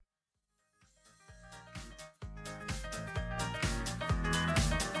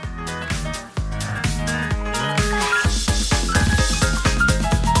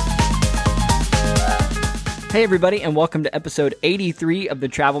Hey everybody, and welcome to episode 83 of the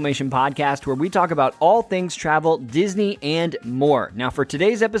Travelmation podcast, where we talk about all things travel, Disney, and more. Now for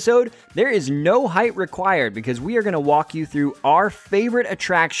today's episode, there is no height required because we are going to walk you through our favorite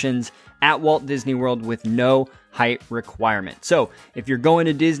attractions at Walt Disney World with no height requirement. So if you're going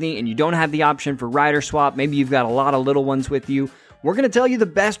to Disney and you don't have the option for rider swap, maybe you've got a lot of little ones with you, we're going to tell you the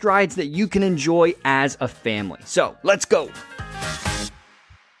best rides that you can enjoy as a family. So let's go.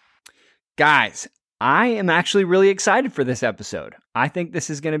 Guys, I am actually really excited for this episode. I think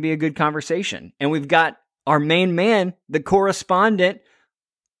this is going to be a good conversation. And we've got our main man, the correspondent,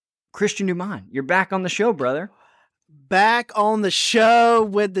 Christian Dumont. You're back on the show, brother. Back on the show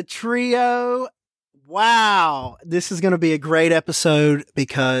with the trio. Wow. This is going to be a great episode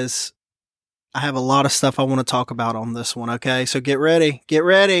because I have a lot of stuff I want to talk about on this one. Okay. So get ready. Get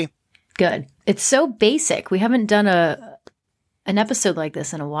ready. Good. It's so basic. We haven't done an episode like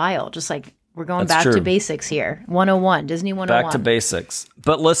this in a while. Just like we're going back to basics here. 101, Disney 101. Back to basics.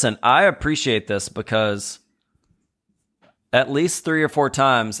 But listen, I appreciate this because at least 3 or 4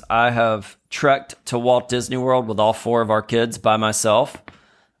 times I have trekked to Walt Disney World with all 4 of our kids by myself.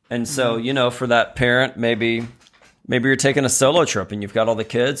 And so, you know, for that parent, maybe you're taking a solo trip and you've got all the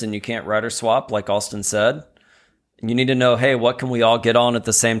kids and you can't rider swap like Austin said. And you need to know, hey, what can we all get on at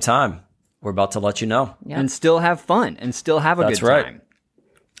the same time? We're about to let you know. Yep. And still have fun and still have a good time. That's right.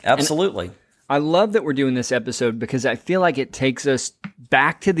 Absolutely. And I love that we're doing this episode because I feel like it takes us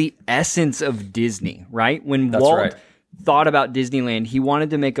back to the essence of Disney, right? When Walt thought about Disneyland, he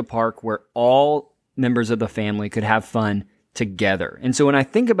wanted to make a park where all members of the family could have fun together. And so when I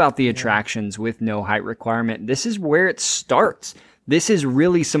think about the attractions with no height requirement, this is where it starts. This is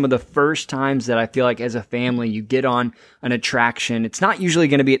really some of the first times that I feel like as a family you get on an attraction. It's not usually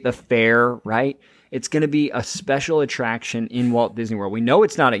going to be at the fair, right? It's going to be a special attraction in Walt Disney World. We know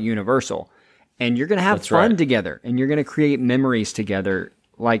it's not at Universal. And you're going to have fun together, and you're going to create memories together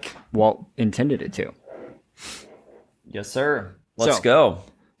like Walt intended it to. Yes, sir. Let's go.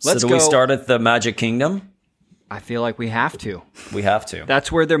 So do we start at the Magic Kingdom? I feel like we have to. We have to.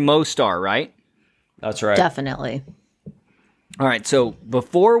 That's where they're most are, right? That's right. Definitely. All right, so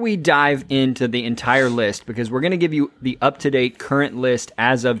before we dive into the entire list, because we're going to give you the up-to-date current list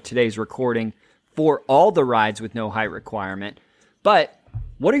as of today's recording for all the rides with no height requirement, but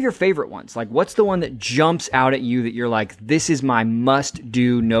what are your favorite ones? Like, what's the one that jumps out at you that you're like, this is my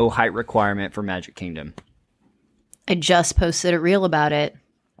must-do, no height requirement for Magic Kingdom? I just posted a reel about it.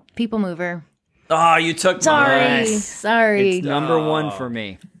 People Mover. Oh, you took mine. Sorry. It's number 1 for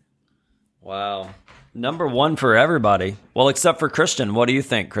me. Wow. Number 1 for everybody. Well, except for Christian. What do you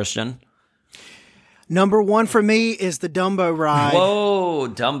think, Christian? Number 1 for me is the Dumbo ride. Whoa,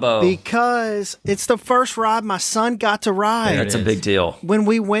 Dumbo. Because it's the first ride my son got to ride. That's a big deal. When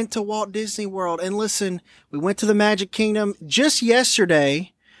we went to Walt Disney World. And listen, we went to the Magic Kingdom just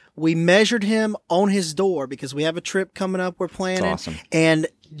yesterday. We measured him on his door because we have a trip coming up we're planning. That's awesome. And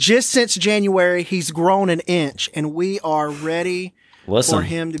just since January, he's grown an inch. And we are ready for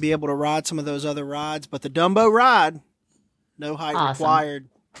him to be able to ride some of those other rides. But the Dumbo ride, no height required.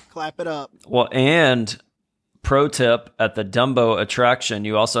 Clap it up. Well, and pro tip, at the Dumbo attraction,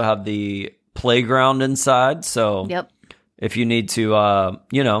 you also have the playground inside. So if you need to,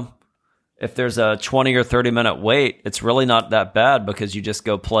 if there's a 20 or 30 minute wait, it's really not that bad because you just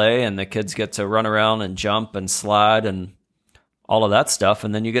go play and the kids get to run around and jump and slide and all of that stuff.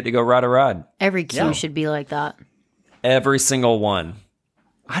 And then you get to go ride a ride. Every queue should be like that. Every single one.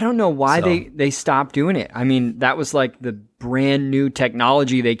 I don't know why they stopped doing it. I mean, that was like the brand new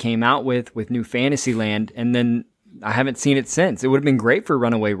technology they came out with New Fantasyland, and then I haven't seen it since. It would have been great for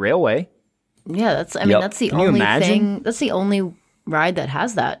Runaway Railway. Yeah, that's the only thing. That's the only ride that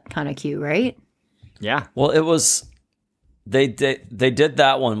has that kind of queue, right? Yeah. Well, it was they did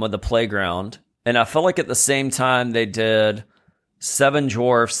that one with the playground, and I feel like at the same time they did Seven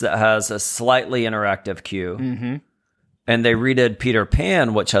Dwarfs that has a slightly interactive queue. Mm-hmm. And they redid Peter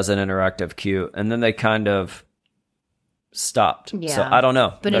Pan, which has an interactive queue, and then they kind of stopped. Yeah. So I don't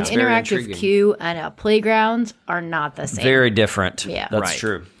know. But an interactive queue and a playground are not the same. Very different. Yeah. That's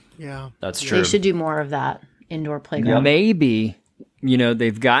true. Yeah. That's true. They should do more of that indoor playground. Maybe,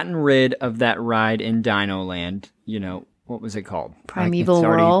 they've gotten rid of that ride in Dino Land. What was it called? Primeval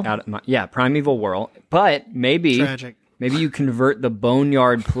Whirl. Primeval Whirl. But maybe... Tragic. Maybe you convert the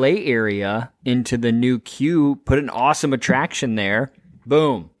Boneyard play area into the new queue, put an awesome attraction there.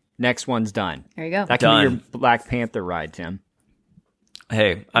 Boom. Next one's done. There you go. That can be your Black Panther ride, Tim.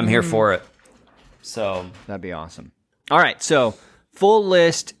 Hey, I'm here for it. So that'd be awesome. All right, so full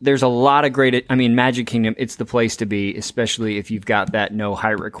list. There's a lot of great... Magic Kingdom, it's the place to be, especially if you've got that no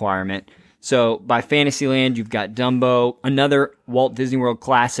height requirement. So by Fantasyland, you've got Dumbo, another Walt Disney World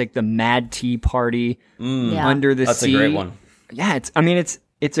classic, the Mad Tea Party, Under the Sea. That's a great one. Yeah,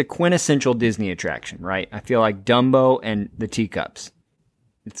 it's a quintessential Disney attraction, right? I feel like Dumbo and the Teacups.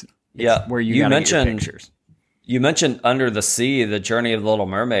 It's where you mentioned get your pictures. You mentioned Under the Sea, the Journey of the Little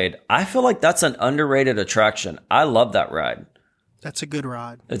Mermaid. I feel like that's an underrated attraction. I love that ride. That's a good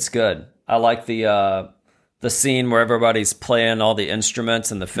ride. It's good. I like the scene where everybody's playing all the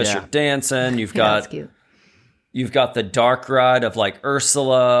instruments and the fish are dancing. You've got the dark ride of like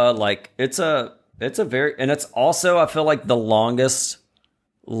Ursula. Like it's a very, and it's also, I feel like, the longest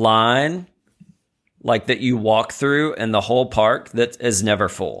line like that you walk through in the whole park that is never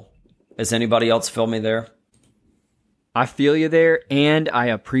full. Does anybody else feel me there? I feel you there, and I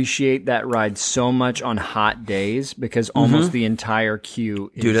appreciate that ride so much on hot days because almost the entire queue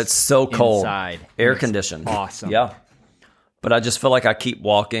is Dude, it's so cold. Inside. Air conditioned. Awesome. Yeah. But I just feel like I keep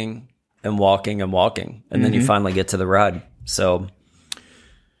walking and walking and walking, and then you finally get to the ride. So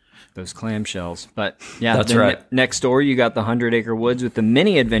those clamshells. But yeah, that's right. Next door, you got the 100 Acre Woods with the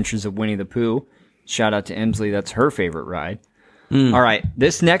mini adventures of Winnie the Pooh. Shout out to Emsley. That's her favorite ride. All right.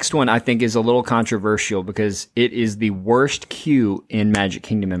 This next one I think is a little controversial because it is the worst queue in Magic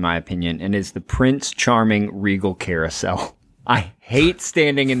Kingdom, in my opinion, and is the Prince Charming Regal Carousel. I hate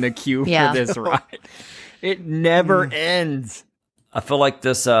standing in the queue for this ride. It never ends. I feel like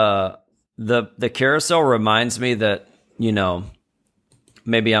this, the carousel reminds me that, you know,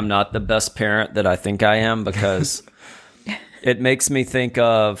 maybe I'm not the best parent that I think I am because it makes me think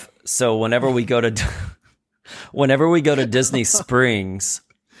of, so whenever we go to Disney Springs,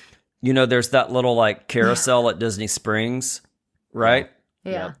 you know, there's that little like carousel at Disney Springs, right?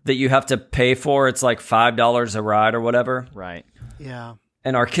 Yeah. That you have to pay for. It's like $5 a ride or whatever. Right. Yeah.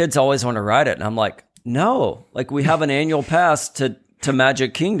 And our kids always want to ride it. And I'm like, no, like we have an annual pass to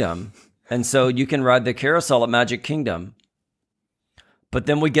Magic Kingdom. And so you can ride the carousel at Magic Kingdom. But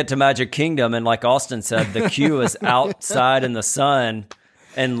then we get to Magic Kingdom and like Austin said, the queue is outside in the sun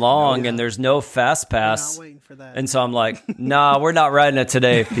and long, and there's no fast pass. Not waiting for that. And so I'm like, nah, we're not riding it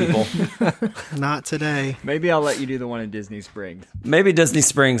today, people. Not today. Maybe I'll let you do the one in Disney Springs. Maybe Disney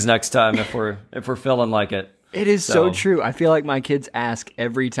Springs next time if we're feeling like it. It is so true. I feel like my kids ask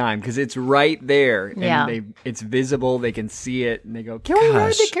every time because it's right there and it's visible. They can see it and they go, "Can we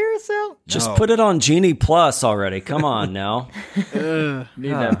ride the carousel?" Just put it on Genie Plus already. Come on now.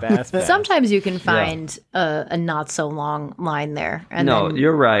 Need that fast pass. Sometimes you can find a not so long line there. And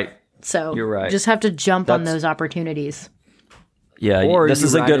you're right. So you're right. Just have to jump on those opportunities. Yeah, or this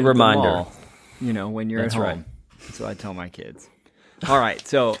is a good reminder. Mall, you know, when you're at home. Right. That's what I tell my kids. All right,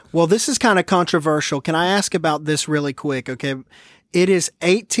 so... Well, this is kind of controversial. Can I ask about this really quick, okay? It is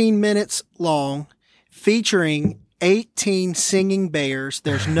 18 minutes long, featuring 18 singing bears.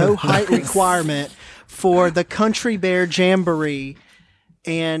 There's no height requirement for the Country Bear Jamboree.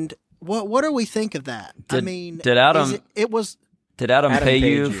 And what do we think of that? Did Adam pay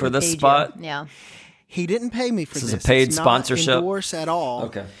you for this spot? Yeah. He didn't pay me for this. This is a paid sponsorship? Not endorse at all.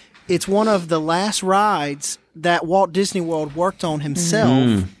 Okay. It's one of the last rides that Walt Disney World worked on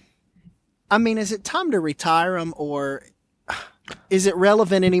himself. I mean, is it time to retire them, or is it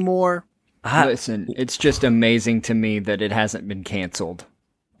relevant anymore? Listen, it's just amazing to me that it hasn't been canceled.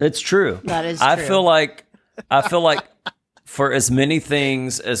 It's true. That is true. I feel like for as many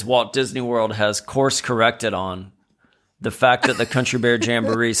things as Walt Disney World has course corrected on, the fact that the Country Bear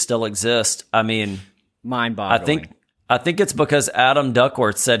Jamboree still exists, I mean, mind-boggling. I think it's because Adam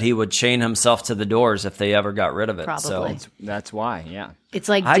Duckworth said he would chain himself to the doors if they ever got rid of it. Probably. So that's why, yeah. It's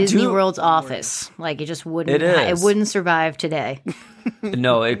like Disney World's office. Like it just wouldn't. It wouldn't survive today.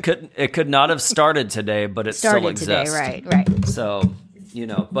 No, it could not have started today, but it still exists. Today, right. So, you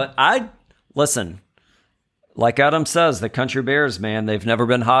know, but listen, like Adam says, the Country Bears, man, they've never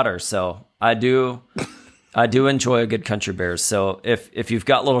been hotter. So I do enjoy a good Country Bears. So if you've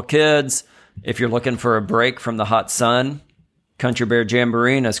got little kids, if you're looking for a break from the hot sun, Country Bear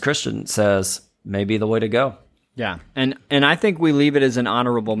Jamboree, as Christian says, may be the way to go. Yeah, and I think we leave it as an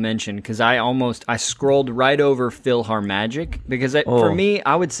honorable mention because I scrolled right over PhilharMagic because for me,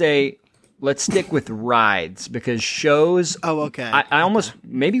 I would say let's stick with rides because shows. Oh, okay. I almost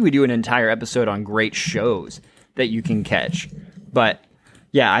maybe we do an entire episode on great shows that you can catch, but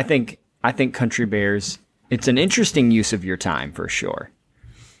yeah, I think Country Bears. It's an interesting use of your time for sure.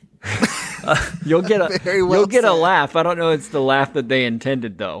 You'll get a laugh. I don't know it's the laugh that they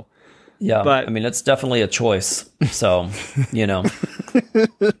intended though. Yeah, but I mean it's definitely a choice. So, you know.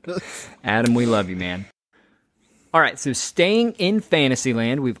 Adam, we love you, man. All right, so staying in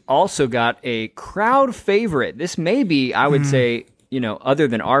Fantasyland, we've also got a crowd favorite. This may be, I would say, other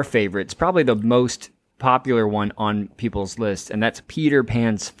than our favorites, probably the most popular one on people's lists, and that's Peter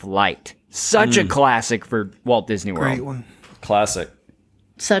Pan's Flight. Such a classic for Walt Disney World. Great one. Classic.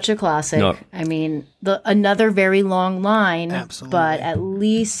 Such a classic. No. I mean, another very long line, Absolutely. But at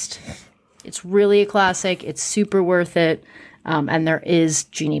least it's really a classic. It's super worth it. And there is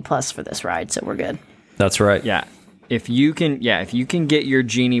Genie Plus for this ride, so we're good. That's right. Yeah. If you can get your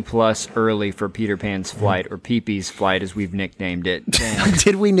Genie Plus early for Peter Pan's Flight, or Pee-Pee's Flight as we've nicknamed it.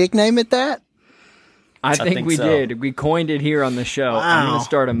 Did we nickname it that? I think we did. We coined it here on the show. Wow. I'm going to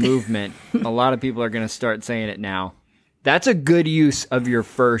start a movement. A lot of people are going to start saying it now. That's a good use of your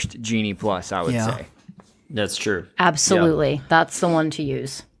first Genie Plus, I would say. That's true. Absolutely. Yeah. That's the one to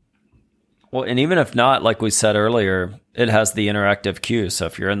use. Well, and even if not, like we said earlier, it has the interactive queue. So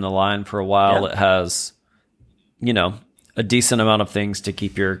if you're in the line for a while, it has, a decent amount of things to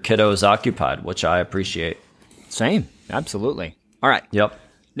keep your kiddos occupied, which I appreciate. Same. Absolutely. All right. Yep.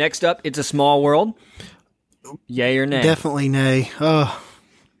 Next up, It's a Small World. Yay or nay? Definitely nay.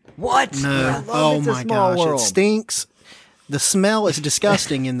 What? No. Oh my gosh. World. It stinks. The smell is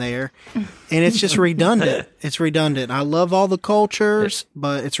disgusting in there, and it's just redundant. It's redundant. I love all the cultures,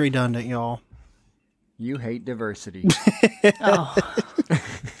 but it's redundant, y'all. You hate diversity.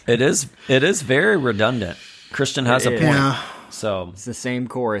 It is very redundant. Christian has a point. Yeah. So it's the same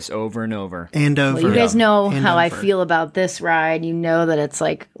chorus over and over. And over. Well, you guys know how I feel about this ride. You know that it's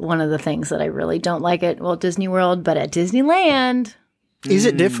like one of the things that I really don't like at Walt Disney World, but at Disneyland. Is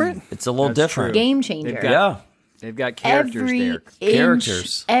it different? It's a little different. Game changer. They've got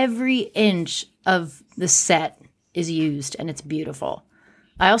characters Every inch of the set is used, and it's beautiful.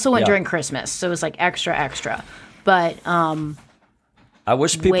 I also went during Christmas, so it was like extra. But I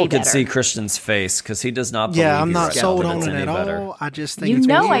wish people could see Christian's face, because he does not believe I'm not sold on it at better. all. I just think it's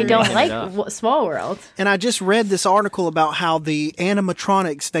weird. weird. I don't like Small World. And I just read this article about how the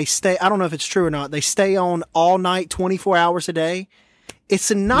animatronics, they stay, I don't know if it's true or not, they stay on all night, 24 hours a day. It's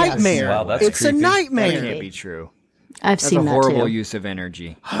a nightmare. Yes. Wow, that's creepy. A nightmare. That can't be true. I've seen that too. That's a horrible use of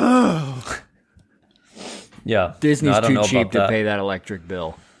energy. Yeah. Disney's too cheap to pay that electric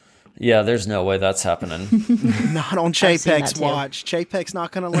bill. Yeah, there's no way that's happening. Not on Chapek's watch. Chapek's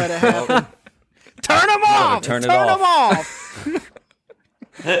not going to let it happen. Turn them off! Turn them off!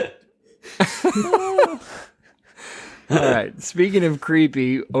 All right. Speaking of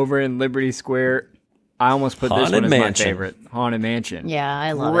creepy, over in Liberty Square, I almost put this one as my favorite. Haunted Mansion. Yeah,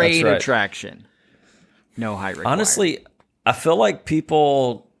 I love it. Great attraction. No height required. Honestly, I feel like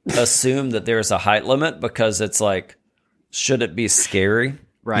people assume that there's a height limit because it's like, should it be scary?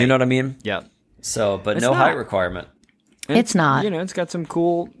 Right. You know what I mean? Yeah. So, but no height requirement. And it's not. It's got some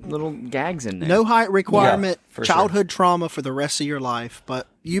cool little gags in there. No height requirement. Childhood trauma for the rest of your life. But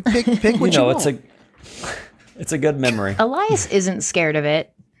you pick what you want. It's a good memory. Elias isn't scared of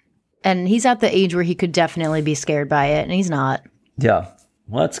it. And he's at the age where he could definitely be scared by it, and he's not. Yeah.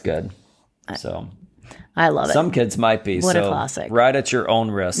 Well, that's good. So I love it. Some kids might be. What a classic. Right at your own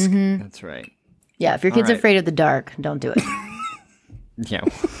risk. Mm-hmm. That's right. Yeah, if your kid's afraid of the dark, don't do it. Yeah.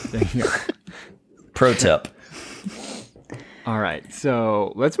 Pro tip. All right.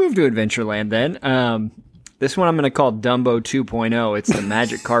 So let's move to Adventureland then. This one I'm going to call Dumbo 2.0. It's the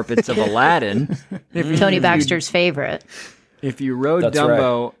magic carpets of Aladdin. Tony Baxter's favorite. If you rode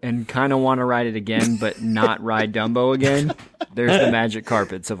Dumbo and kind of want to ride it again, but not ride Dumbo again, there's the magic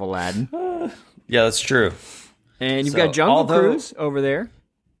carpets of Aladdin. Yeah, that's true. And you've got Jungle Cruise over there.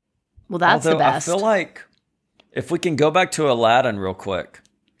 Well, that's the best. I feel like if we can go back to Aladdin real quick.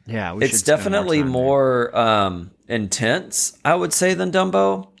 Yeah, it's definitely more intense, I would say, than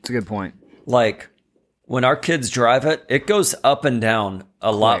Dumbo. That's a good point. Like, when our kids drive it, it goes up and down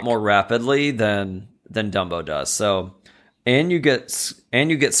a lot more rapidly than Dumbo does. So... And you get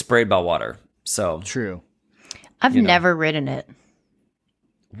sprayed by water. So true. I've never ridden it.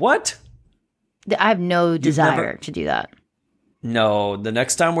 What? I have no desire to do that. No, the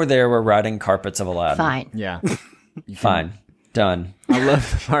next time we're there, we're riding Carpets of Aladdin. Fine. Yeah. Fine. Done. I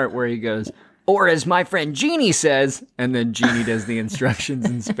love the part where he goes, or as my friend Genie says, and then Genie does the instructions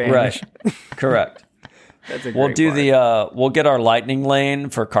in Spanish. Right. Correct. That's a great We'll do part. We'll get our lightning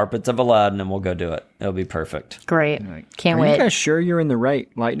lane for Carpets of Aladdin and we'll go do it. It'll be perfect. Great. Can't Are wait. you guys sure you're in the right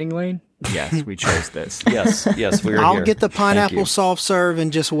lightning lane? Yes, we chose this. Yes, we are I'll here. get the pineapple soft serve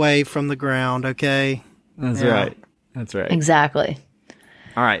and just wave from the ground, okay? That's right. That's right. Exactly.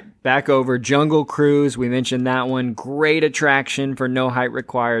 All right, back over Jungle Cruise. We mentioned that one. Great attraction for no height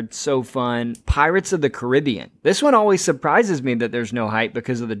required. So fun. Pirates of the Caribbean. This one always surprises me that there's no height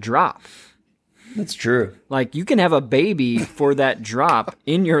because of the drop. That's true. Like, you can have a baby for that drop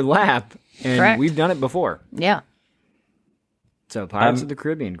in your lap, and Correct. we've done it before. Yeah. So Pirates of the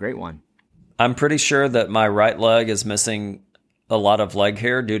Caribbean, great one. I'm pretty sure that my right leg is missing a lot of leg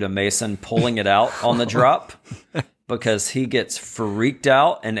hair due to Mason pulling it out on the drop because he gets freaked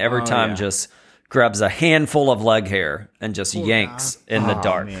out and every time just grabs a handful of leg hair and just yanks in the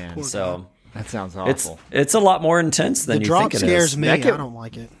dark. Man. So that sounds awful. It's a lot more intense than the you think it is. The drop scares me. I don't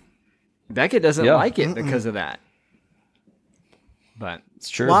like it. Beckett doesn't like it because of that. But it's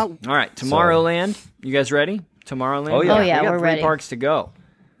true. Well, all right, Tomorrowland. You guys ready? Tomorrowland? Oh, yeah. Oh, yeah, we got we're 3 ready. parks to go.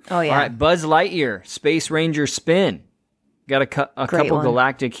 Oh, yeah. All right, Buzz Lightyear, Space Ranger Spin. Got a couple one.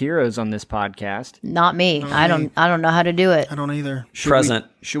 galactic heroes on this podcast. Not me. I don't know how to do it. I don't either.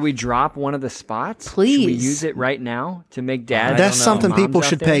 Should we drop one of the spots? Please. Should we use it right now to make Dad? That's something moms people out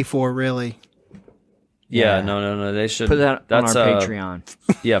should there? pay for, really. Yeah, no. They should Put that that's on our Patreon.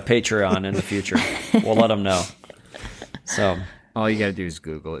 Yeah, Patreon in the future. We'll let them know. So all you got to do is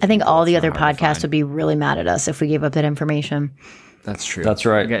Google it. I think all the It's other not hard to podcasts find. would be really mad at us if we gave up that information. That's true. That's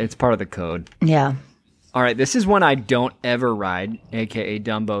right. It's part of the code. Yeah. All right, this is one I don't ever ride, aka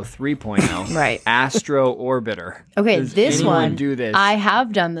Dumbo 3.0. Right. Astro Orbiter. Okay, Does this anyone one, do this? I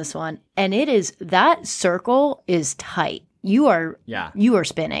have done this one, and it is, that circle is tight. You are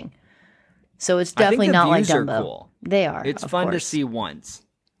spinning. So it's I think definitely the not like views are Dumbo. cool. They are. It's of fun to course. see once,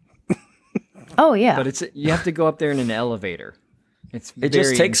 Oh, yeah. but you have to go up there in an elevator. It very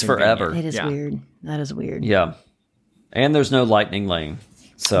just takes inconvenient. forever. It is Yeah. weird. That is weird. Yeah. And there's no lightning lane.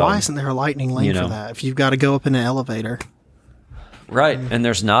 So Why isn't there a lightning lane for that if you've got to go up in an elevator? right, and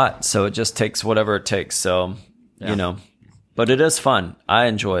there's not, so it just takes whatever it takes. So, but it is fun. I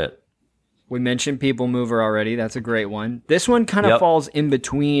enjoy it. We mentioned People Mover already. That's a great one. This one kind of falls in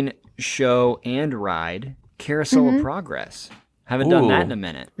between show and ride. Carousel of Progress. Haven't done that in a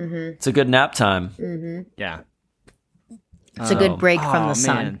minute. It's a good nap time. Yeah. It's a good break from the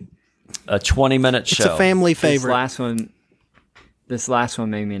sun. Man. A 20-minute show. It's a family This favorite. last one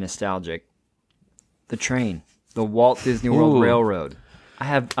made me nostalgic. The train. The Walt Disney World Railroad.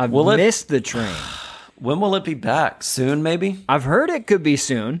 I've missed the train. When will it be back? Soon, maybe? I've heard it could be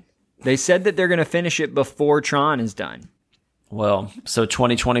soon. They said that they're going to finish it before Tron is done. Well, so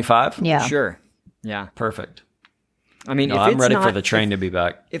 2025? Yeah. Sure. Yeah. Perfect. I mean, No, if I'm it's ready not, for the train to be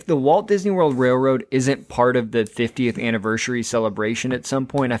back. If the Walt Disney World Railroad isn't part of the 50th anniversary celebration at some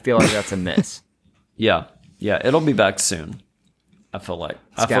point, I feel like that's a miss. Yeah, it'll be back soon. I feel like.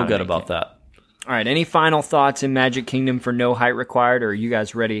 I feel good about that. All right. Any final thoughts in Magic Kingdom for no height required, or are you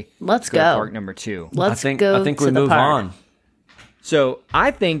guys ready? Let's to go. to park number 2. Let's I go think to we the move park. on. So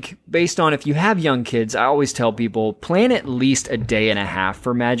I think based on if you have young kids, I always tell people plan at least a day and a half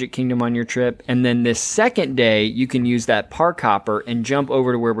for Magic Kingdom on your trip. And then this second day, you can use that park hopper and jump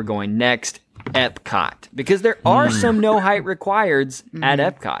over to where we're going next, Epcot. Because there are some no height requireds at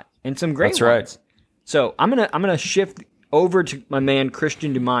Epcot and some great That's ones. right. So I'm gonna shift over to my man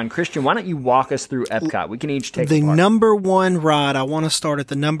Christian Dumont. Christian, why don't you walk us through Epcot? We can each take The a part. number one ride. I want to start at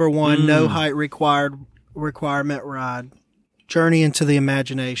the number one no height requirement ride. Journey into the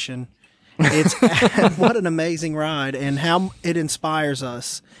Imagination. It's what an amazing ride and how it inspires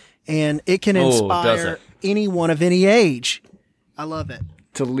us. And it can does inspire it? anyone of any age. I love it.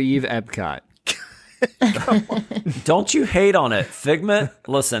 to leave Epcot. Don't you hate on it. Figment,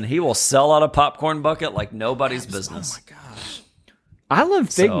 listen, he will sell out a popcorn bucket like nobody's business. Oh my gosh. I love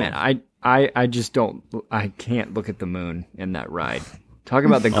Figment. So- I just don't. I can't look at the moon in that ride. Talk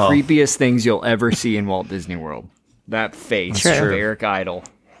about the creepiest things you'll ever see in Walt Disney World. That face True. of Eric Idle.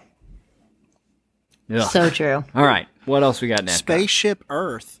 Ugh. So true. All right, what else we got next? Spaceship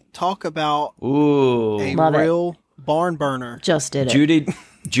Earth. Talk about Ooh. a Love it. real barn burner. Just did it.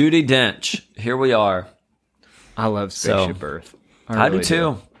 Judy Dench. Here we are. I love Spaceship Earth. I really do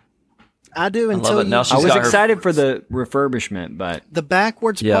too. I do I until love it. Now I she's was got her- excited for the refurbishment, but the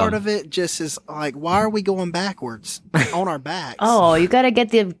backwards Yeah. part of it just is like, why are we going backwards on our backs? Oh, you got to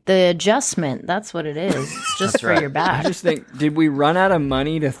get the adjustment. That's what it is. It's just for right. your I back. just think, did we run out of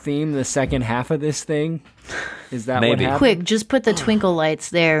money to theme the second half of this thing? Is that Maybe. what happened? Quick, just put the twinkle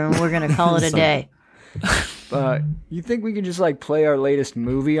lights there, and we're gonna call it a day. You think we can just like play our latest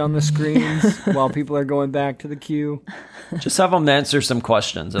movie on the screens while people are going back to the queue? Just have them answer some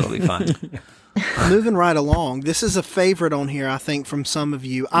questions. It'll be fine. Moving right along, this is a favorite on here, I think, from some of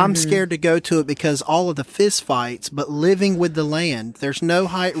you. I'm scared to go to it because all of the fist fights, but living with the land. There's no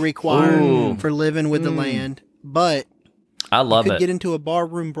height required Ooh. for living with the land, but I love could it. get into a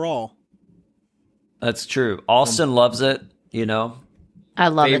barroom brawl. That's true. Austin loves it, you know. I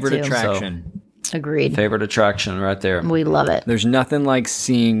love Favorite it too. attraction. Agreed. Favorite attraction right there. We love it. There's nothing like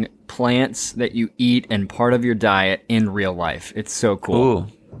seeing plants that you eat and part of your diet in real life. It's so cool. Ooh,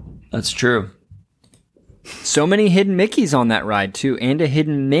 that's true. So many hidden Mickeys on that ride too, and a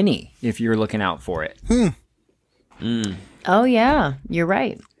hidden Minnie if you're looking out for it. Oh yeah, you're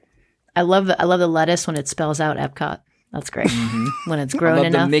right. I love the lettuce when it spells out Epcot. That's great. When it's I grown love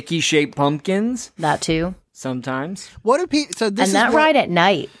enough. the Mickey-shaped pumpkins That too. sometimes. What do people? So this And is that what- ride at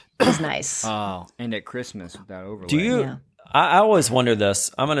night is nice. Oh, and at Christmas with that overlay. Do you? Yeah. I always wonder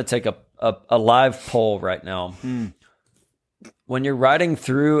this. I'm going to take a live poll right now. When you're riding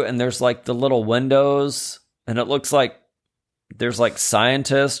through and there's like the little windows and it looks like there's like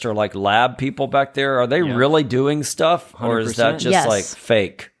scientists or like lab people back there, are they really doing stuff, or is that 100%. just Yes. like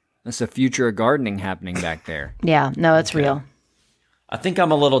fake? That's the future of gardening happening back there. Yeah, no, it's real. I think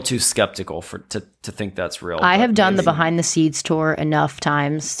I'm a little too skeptical to think that's real. I but have done the maybe- behind the scenes tour enough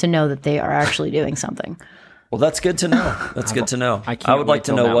times to know that they are actually doing something. Well, that's good to know. That's good to know. I, can't I would wait like to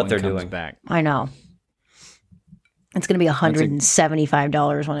till know that what one they're comes doing. back. I know. It's going to be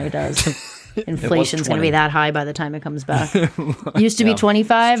 $175 when it does. Inflation's going to be 20. that high by the time it comes back. Used to be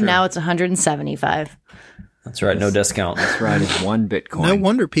 25, now it's 175. That's right. No discount. This ride is 1 Bitcoin. No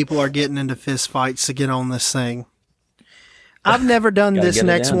wonder people are getting into fist fights to get on this thing. I've never done Gotta this get it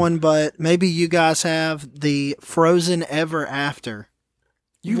next in. one, but maybe you guys have the Frozen Ever After.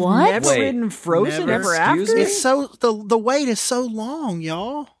 You've What? never Wait, ridden Frozen never. ever Excuse after? me? It's so the wait is so long,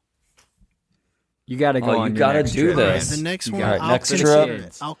 y'all. You got to go Oh, on you your gotta next do trip, this. man. The next You one, got it. I'll Next consider trip.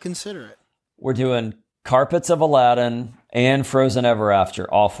 it. I'll consider it. We're doing Carpets of Aladdin and Frozen Ever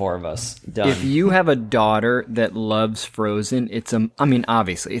After. All 4 of us. Done. If you have a daughter that loves Frozen,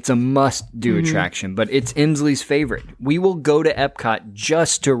 obviously, it's a must-do attraction, but it's Inslee's favorite. We will go to Epcot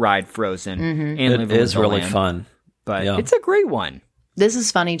just to ride Frozen and live it is in really Wonderland. fun. But Yeah. it's a great one. This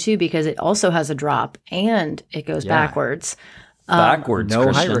is funny too because it also has a drop and it goes backwards. Backwards, No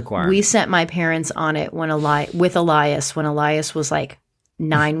Christian. height requirement. We sent my parents on it with Elias when Elias was like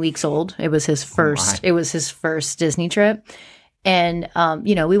 9 weeks old. It was his first. It was his first Disney trip, and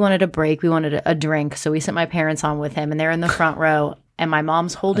we wanted a break. We wanted a drink, so we sent my parents on with him, and they're in the front row, and my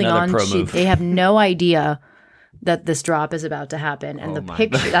mom's holding Another on. pro move. They have no idea that this drop is about to happen, and the my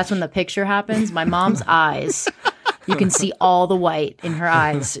picture. That's when the picture happens. My mom's eyes. You can see all the white in her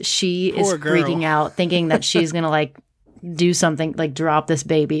eyes. She is Poor girl. freaking out, thinking that she's gonna like do something, like drop this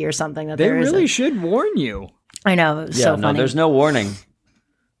baby or something. That They there really isn't. should warn you. I know. It was Yeah, so no, funny. there's no warning.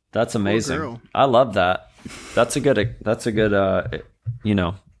 That's amazing. girl. I love that. That's a good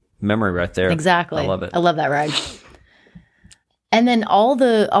memory right there. Exactly. I love it. I love that ride. And then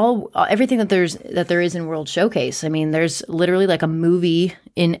everything that there is in World Showcase. I mean, there's literally like a movie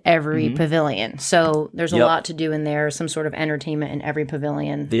in every pavilion. So there's a Yep. lot to do in there. Some sort of entertainment in every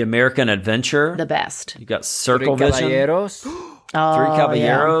pavilion. The American Adventure. The best. You got Circle Vision. Caballeros. Oh, Three yeah.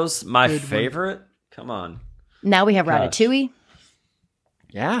 Caballeros. My favorite. Come on. Now we have Gosh. Ratatouille,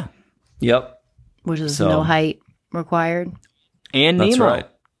 Yeah. Yep. which is So- no height required. And That's Nemo. right.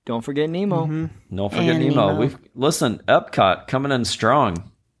 Don't forget Nemo. Don't forget And Nemo. Nemo. Listen, Epcot coming in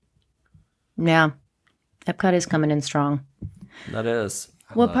strong. Yeah. Epcot is coming in strong. That is.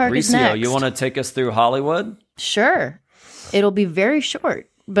 What park is Ricio, next? you want to take us through Hollywood? Sure. It'll be very short,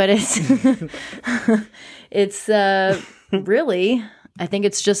 but it's it's really, I think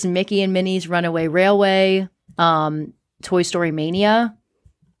it's just Mickey and Minnie's Runaway Railway, Toy Story Mania,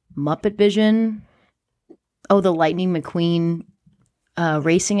 Muppet Vision, the Lightning McQueen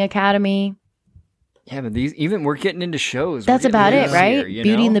Racing Academy. Yeah, but we're getting into shows. That's We're about getting it, into right? here, you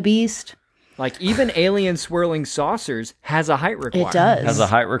Beauty know? and the Beast. Like even Alien Swirling Saucers has a height requirement. It does. Has a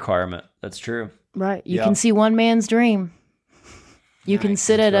height requirement. That's true. Right. You Yeah. can see one man's dream. You can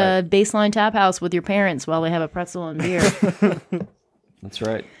sit at That's a baseline tap house with your parents while they have a pretzel and beer. That's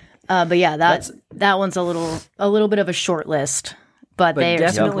right. But yeah, that one's a little bit of a short list, but they are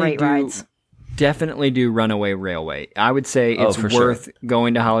some definitely great rides. Definitely do Runaway Railway. I would say it's for worth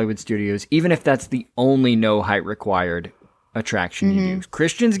going to Hollywood Studios, even if that's the only no height required attraction you do.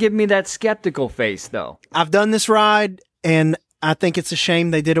 Christian's giving me that skeptical face, though. I've done this ride, and I think it's a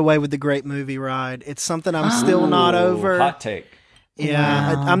shame they did away with the Great Movie Ride. It's something I'm still not over. Hot take.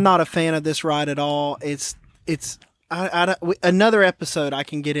 Yeah, Wow. I'm not a fan of this ride at all. Another episode I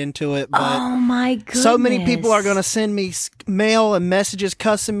can get into it, but Oh my goodness! so many people are going to send me mail and messages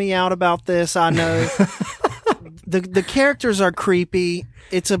cussing me out about this. I know the characters are creepy.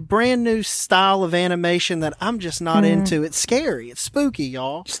 It's a brand new style of animation that I'm just not into. It's scary. It's spooky,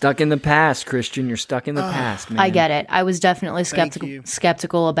 y'all. Stuck in the past, Christian. You're stuck in the past, man. I get it. I was definitely you.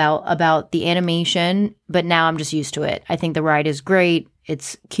 skeptical about the animation, but now I'm just used to it. I think the ride is great.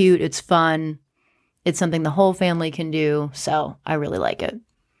 It's cute. It's fun. It's something the whole family can do. So I really like it.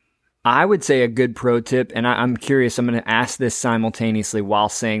 I would say a good pro tip, and I'm curious, I'm going to ask this simultaneously while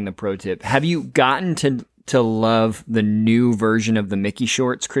saying the pro tip. Have you gotten to to love the new version of the Mickey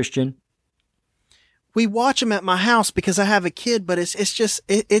shorts, Christian? We watch them at my house because I have a kid, but it's just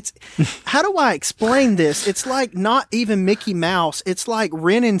how do I explain this? It's like not even Mickey Mouse. It's like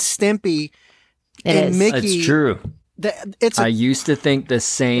Ren and Stimpy and Mickey. It's true. I used to think the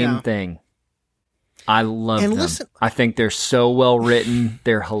same thing. I love them. Listen, I think they're so well written.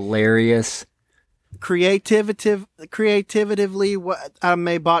 They're hilarious. Creatively, I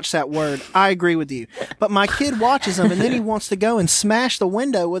may botch that word. I agree with you. But my kid watches them and then he wants to go and smash the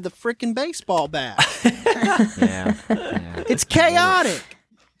window with a freaking baseball bat. Yeah. It's chaotic.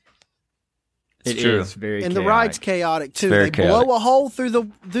 It's true. It's very and chaotic. The ride's chaotic too. They blow a hole through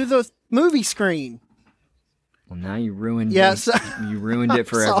the movie screen. Well, now you ruined it. You ruined it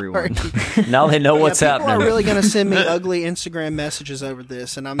for everyone. Now they know what's happening. People are really going to send me ugly Instagram messages over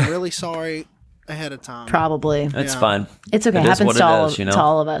this, and I'm really sorry ahead of time. Probably. It's fine. It's okay. It happens to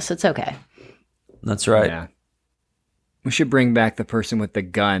all of us. It's okay. That's right. Yeah. We should bring back the person with the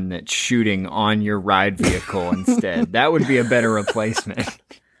gun that's shooting on your ride vehicle instead. That would be a better replacement.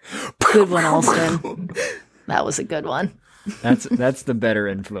 Good one, Alston. That was a good one. That's the better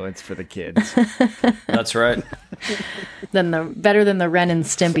influence for the kids. That's right. Better than the Ren and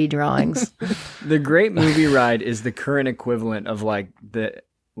Stimpy drawings. The Great Movie Ride is the current equivalent of like the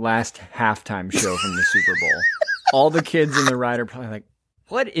last halftime show from the Super Bowl. All the kids in the ride are probably like,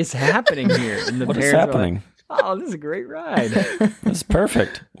 "What is happening here?" And the what parents is happening? Are like, "Oh, this is a great ride. This is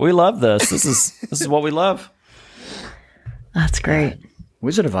perfect. We love this. This is what we love." That's great.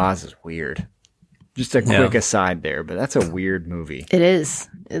 Wizard of Oz is weird. Just a quick aside there, but that's a weird movie. It is.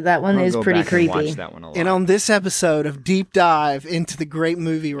 That one is pretty creepy. Watch that one a lot. And on this episode of Deep Dive into the Great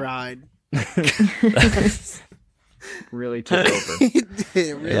Movie Ride, really took over.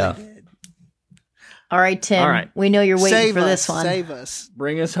 It really did. All right, Tim. All right. We know you're waiting for this one. Save us.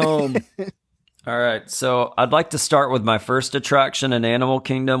 Bring us home. All right. So I'd like to start with my first attraction in Animal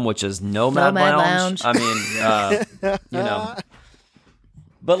Kingdom, which is Nomad Lounge. I mean,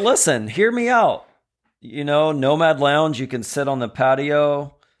 But listen, hear me out. Nomad Lounge, you can sit on the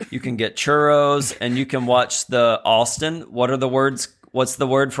patio, you can get churros, and you can watch the Austin. What are the words? What's the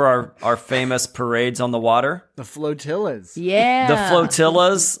word for our famous parades on the water? The flotillas. Yeah. The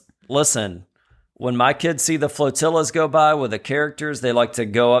flotillas. Listen, when my kids see the flotillas go by with the characters, they like to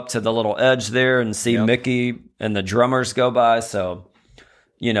go up to the little edge there and see Mickey and the drummers go by. So,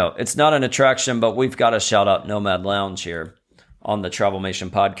 it's not an attraction, but we've got to shout out Nomad Lounge here on the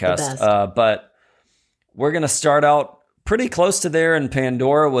Travelmation podcast. But we're going to start out pretty close to there in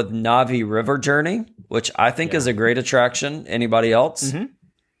Pandora with Navi River Journey, which I think is a great attraction. Anybody else? Mm-hmm.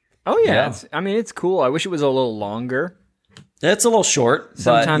 Oh, yeah. It's cool. I wish it was a little longer. It's a little short.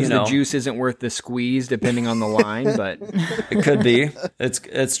 Sometimes the juice isn't worth the squeeze, depending on the line, but it could be.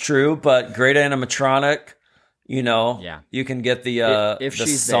 It's true, but great animatronic. You can get the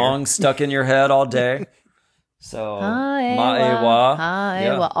song stuck in your head all day. So, Ma'ewa.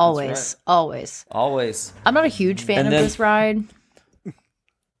 Always. I'm not a huge fan of this ride.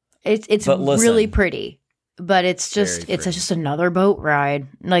 It's really pretty, but it's just another boat ride.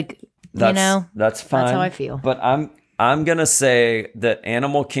 That's fine. That's how I feel. But I'm gonna say that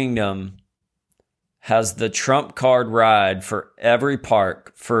Animal Kingdom has the trump card ride for every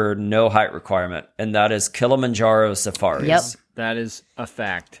park for no height requirement, and that is Kilimanjaro Safaris. Yep, that is a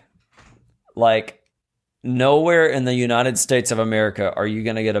fact. Nowhere in the United States of America are you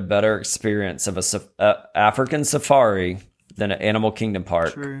going to get a better experience of a African safari than an Animal Kingdom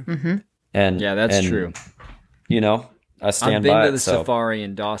park. True. Mm-hmm. That's true. I stand I've been by to the safari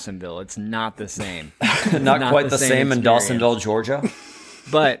in Dawsonville. It's not the same. not quite the same in Dawsonville, Georgia.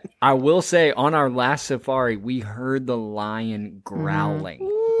 But I will say, on our last safari, we heard the lion growling.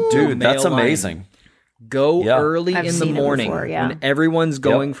 Dude, that's amazing. Lion. Go early in the morning before, when everyone's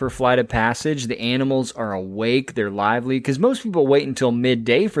going for Flight of Passage. The animals are awake. They're lively because most people wait until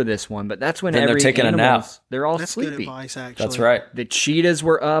midday for this one, but that's when they're taking a nap. They're all that's sleepy. Good advice, actually. That's right. The cheetahs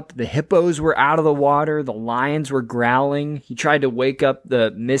were up. The hippos were out of the water. The lions were growling. He tried to wake up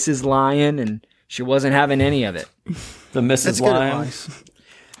the Mrs. Lion, and she wasn't having any of it. The Mrs. That's Lion. Good advice.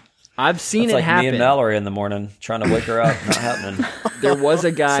 I've seen it happen. Me and Mallory in the morning trying to wake her up. Not happening. There was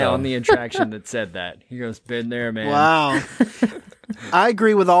a guy on the attraction that said that. He goes, "Been there, man." Wow. I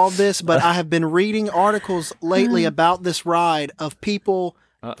agree with all this, but I have been reading articles lately about this ride of people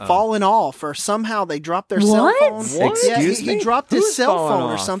falling off, or somehow they dropped their cell phone. What? Yeah, Excuse me? he dropped his Who's cell falling phone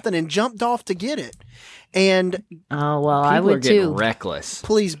or off? something and jumped off to get it. And I would getting too. reckless.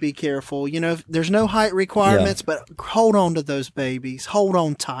 Please be careful. There's no height requirements, but hold on to those babies. Hold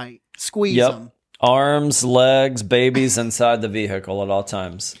on tight. Squeeze them. Arms, legs, babies inside the vehicle at all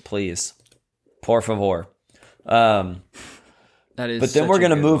times, please. Por favor. That is. But then we're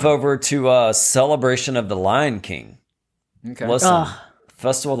going to move over to Celebration of the Lion King. Okay. Listen,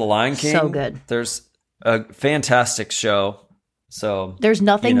 Festival of the Lion King. So good. There's a fantastic show. So there's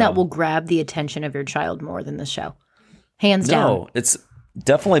nothing that will grab the attention of your child more than this show. Hands down. No, it's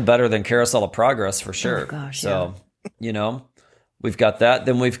definitely better than Carousel of Progress for sure. Oh, gosh, so, we've got that.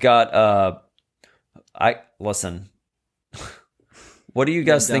 Then we've got, listen, what do you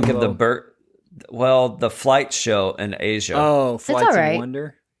guys think of the flight show in Asia? Oh, Flights all right. of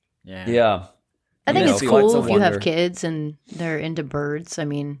Wonder? Yeah. I think it's Flights cool of if you have Wonder. kids and they're into birds. I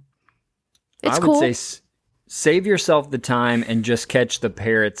mean, it's I cool. would say save yourself the time and just catch the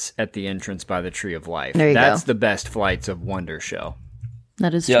parrots at the entrance by the Tree of Life. There you That's go. the best Flights of Wonder show.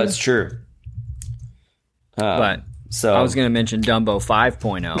 That is Yeah, true. it's true. But So I was going to mention Dumbo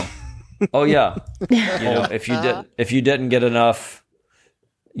 5.0. oh yeah, if you didn't get enough,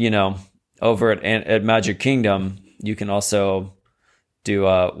 over at Magic Kingdom, you can also do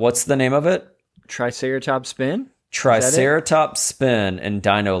what's the name of it? Triceratops Spin? Triceratops Spin in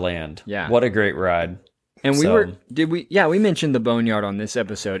Dino Land. Yeah. What a great ride. And we mentioned the Boneyard on this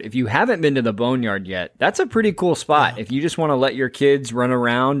episode. If you haven't been to the Boneyard yet, that's a pretty cool spot. If you just want to let your kids run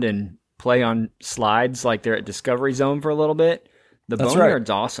around and play on slides like they're at Discovery Zone for a little bit, the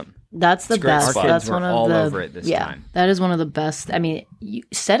Boneyard's awesome. That's the best. Our That's kids one were of all the over it this time. That is one of the best. I mean, you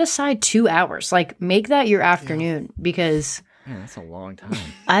set aside 2 hours. Like, make that your afternoon because Man, that's a long time.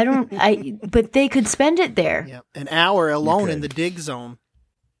 but they could spend it there Yeah, an hour alone in the dig zone.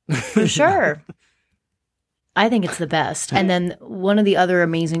 for sure. I think it's the best. And then one of the other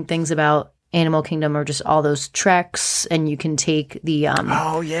amazing things about Animal Kingdom are just all those treks, and you can take the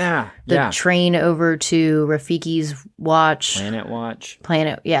train over to Rafiki's Watch.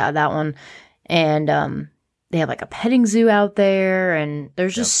 Planet, yeah, that one. And they have like a petting zoo out there, and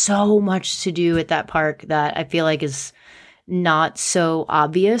there's just so much to do at that park that I feel like is not so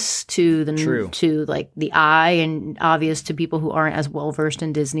obvious to like the eye, and obvious to people who aren't as well versed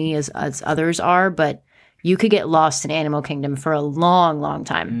in Disney as others are, but you could get lost in Animal Kingdom for a long, long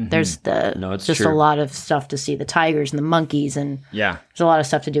time. Mm-hmm. There's a lot of stuff to see, the tigers and the monkeys, and there's a lot of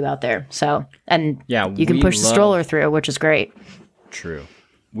stuff to do out there. So, and you can push the stroller through, which is great. True.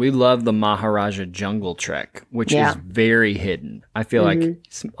 We love the Maharaja Jungle Trek, which is very hidden. I feel like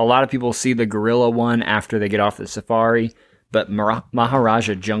a lot of people see the gorilla one after they get off the safari, but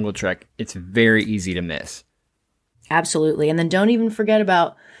Maharaja Jungle Trek, it's very easy to miss. Absolutely. And then don't even forget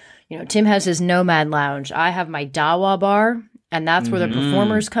about, Tim has his Nomad Lounge. I have my Dawa bar, and that's where the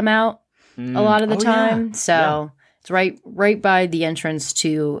performers come out a lot of the time. Yeah. So it's right by the entrance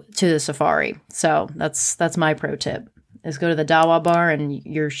to the safari. So that's my pro tip, is go to the Dawa bar, and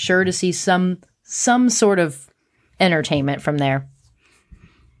you're sure to see some sort of entertainment from there.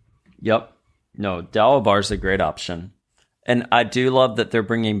 Yep. No, Dawa bar is a great option. And I do love that they're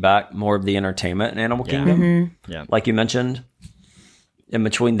bringing back more of the entertainment in Animal Kingdom. Mm-hmm. Yeah. Like you mentioned, in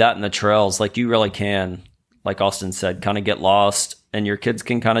between that and the trails, like you really can, like Austin said, kind of get lost, and your kids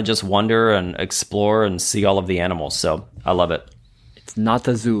can kind of just wander and explore and see all of the animals. So I love it. It's not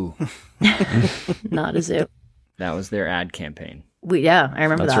a zoo. Not a zoo. That was their ad campaign. I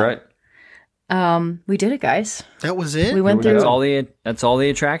remember That's that. right. We did it, guys. That was it? We went through. That's all the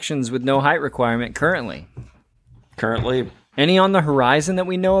attractions with no height requirement currently. Any on the horizon that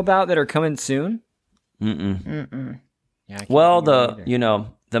we know about that are coming soon? Mm-mm. Yeah, well, the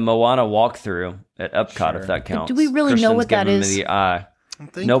Moana walkthrough at Epcot, if that counts. Do we really know what that is? The eye.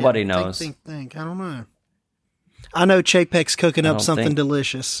 Nobody knows. I don't know. I know Chapek's cooking up something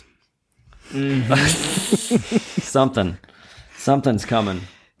delicious. Something's coming.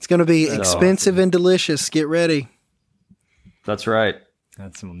 It's going to be expensive and delicious. Get ready. That's right.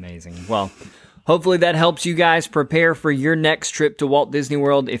 That's amazing. Well, hopefully that helps you guys prepare for your next trip to Walt Disney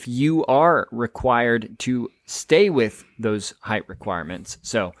World if you are required to stay with those height requirements.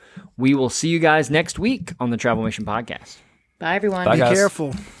 So we will see you guys next week on the Travel Mission Podcast. Bye, everyone. Be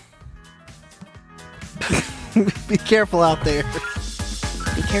careful. Be careful out there.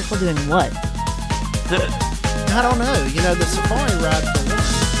 Be careful doing what? I don't know. The safari ride for one.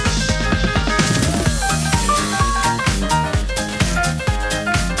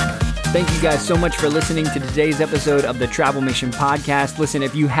 Thank you guys so much for listening to today's episode of the Travel Mission Podcast. Listen,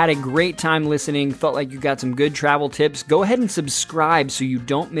 if you had a great time listening, felt like you got some good travel tips, go ahead and subscribe so you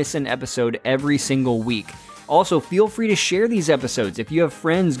don't miss an episode every single week. Also, feel free to share these episodes. If you have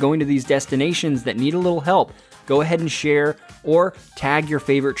friends going to these destinations that need a little help, go ahead and share or tag your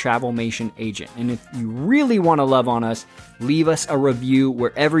favorite Travelmation agent. And if you really want to love on us, leave us a review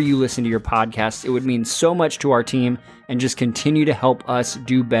wherever you listen to your podcasts. It would mean so much to our team and just continue to help us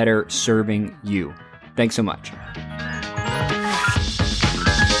do better serving you. Thanks Thanks so much.